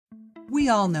We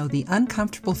all know the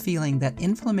uncomfortable feeling that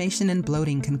inflammation and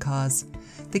bloating can cause.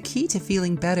 The key to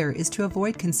feeling better is to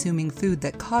avoid consuming food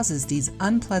that causes these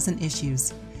unpleasant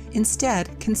issues.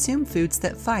 Instead, consume foods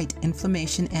that fight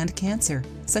inflammation and cancer,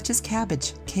 such as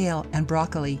cabbage, kale, and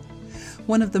broccoli.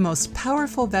 One of the most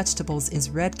powerful vegetables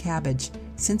is red cabbage,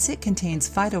 since it contains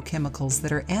phytochemicals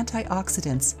that are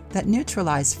antioxidants that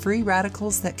neutralize free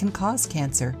radicals that can cause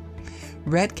cancer.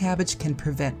 Red cabbage can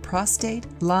prevent prostate,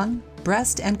 lung,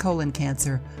 breast, and colon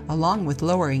cancer, along with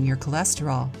lowering your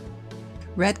cholesterol.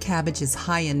 Red cabbage is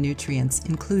high in nutrients,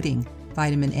 including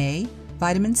vitamin A,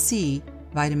 vitamin C,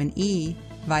 vitamin E,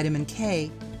 vitamin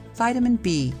K, vitamin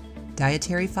B,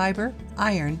 dietary fiber,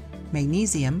 iron,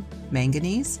 magnesium,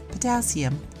 manganese,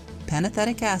 potassium,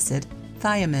 pantothenic acid,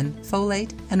 thiamine,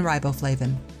 folate, and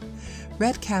riboflavin.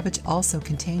 Red cabbage also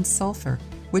contains sulfur,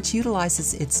 which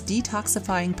utilizes its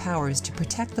detoxifying powers to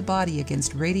protect the body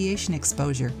against radiation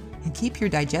exposure and keep your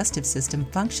digestive system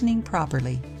functioning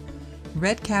properly.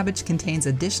 Red cabbage contains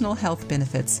additional health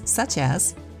benefits such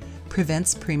as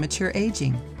prevents premature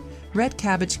aging. Red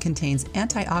cabbage contains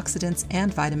antioxidants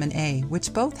and vitamin A,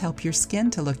 which both help your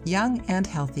skin to look young and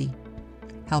healthy.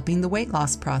 Helping the weight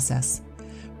loss process.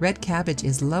 Red cabbage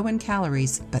is low in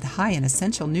calories but high in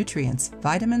essential nutrients,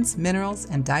 vitamins, minerals,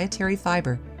 and dietary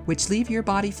fiber, which leave your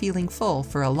body feeling full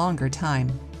for a longer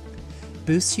time.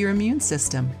 Boosts your immune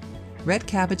system. Red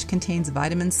cabbage contains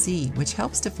vitamin C, which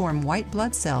helps to form white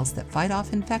blood cells that fight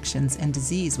off infections and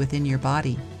disease within your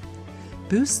body.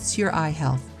 Boosts your eye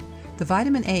health. The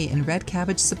vitamin A in red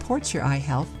cabbage supports your eye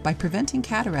health by preventing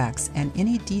cataracts and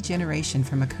any degeneration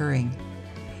from occurring.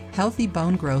 Healthy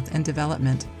bone growth and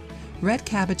development. Red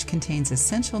cabbage contains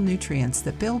essential nutrients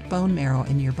that build bone marrow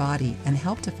in your body and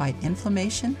help to fight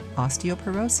inflammation,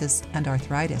 osteoporosis, and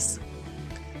arthritis.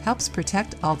 Helps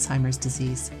protect Alzheimer's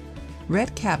disease.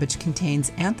 Red cabbage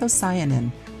contains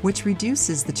anthocyanin, which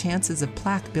reduces the chances of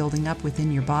plaque building up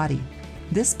within your body.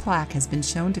 This plaque has been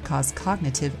shown to cause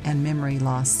cognitive and memory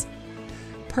loss.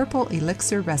 Purple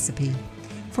elixir recipe.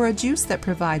 For a juice that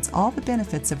provides all the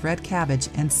benefits of red cabbage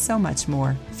and so much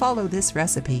more, follow this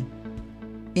recipe.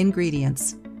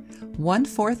 Ingredients: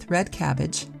 1/4 red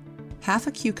cabbage, half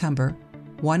a cucumber,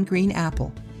 1 green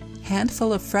apple,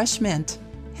 handful of fresh mint,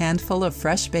 handful of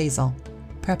fresh basil.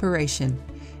 Preparation: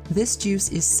 this juice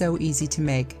is so easy to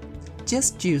make.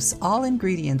 Just juice all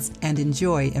ingredients and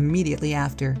enjoy immediately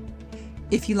after.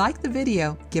 If you like the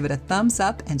video, give it a thumbs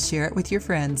up and share it with your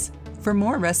friends. For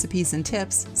more recipes and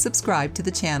tips, subscribe to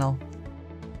the channel.